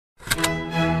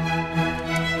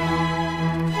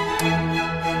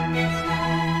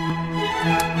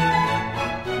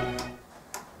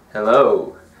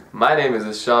Hello, my name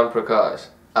is Sean Prakash.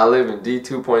 I live in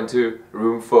D2.2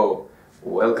 room 4.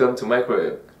 Welcome to my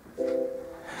crib.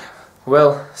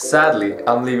 Well, sadly,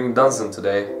 I'm leaving Dunsden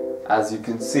today. As you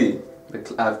can see,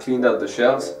 I've cleaned out the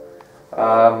shelves,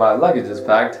 my luggage is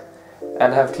packed,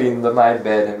 and I've cleaned my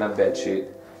bed and my bed sheet.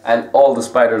 And all the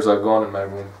spiders are gone in my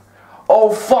room.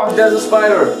 Oh fuck, there's a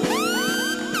spider!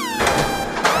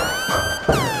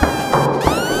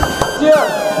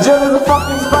 Jim, there's a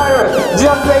fucking spider!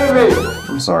 Jim, save me!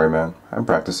 I'm sorry, man. I'm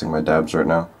practicing my dabs right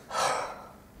now.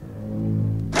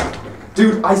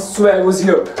 Dude, I swear I was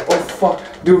here. Oh fuck.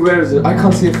 Dude, where is it? I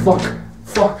can't see it. Fuck.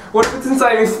 Fuck. What if it's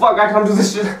inside me? Fuck, I can't do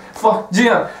this shit. Fuck.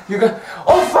 Gian, you got...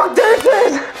 Oh fuck, there it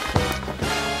is!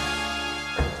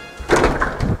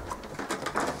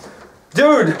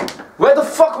 Dude, where the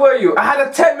fuck were you? I had a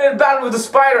 10-minute battle with the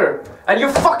spider. And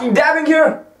you're fucking dabbing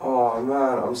here? Oh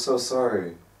man, I'm so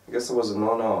sorry. I guess it was a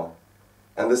no-no.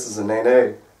 And this is a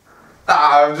nay-nay.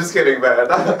 Ah, I'm just kidding, man.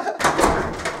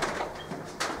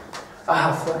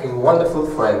 Fucking wonderful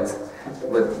friend.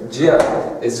 But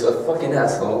Gian is a fucking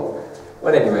asshole.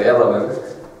 But anyway, I love him.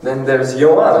 Then there's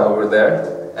Joanna over there.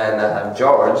 And I have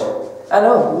George. And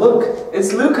oh, look,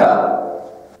 it's Luca.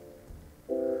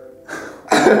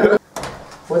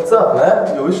 What's up,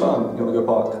 man? Yo, Sean, you wanna go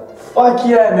park? Fuck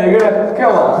yeah, nigga.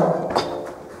 Come on.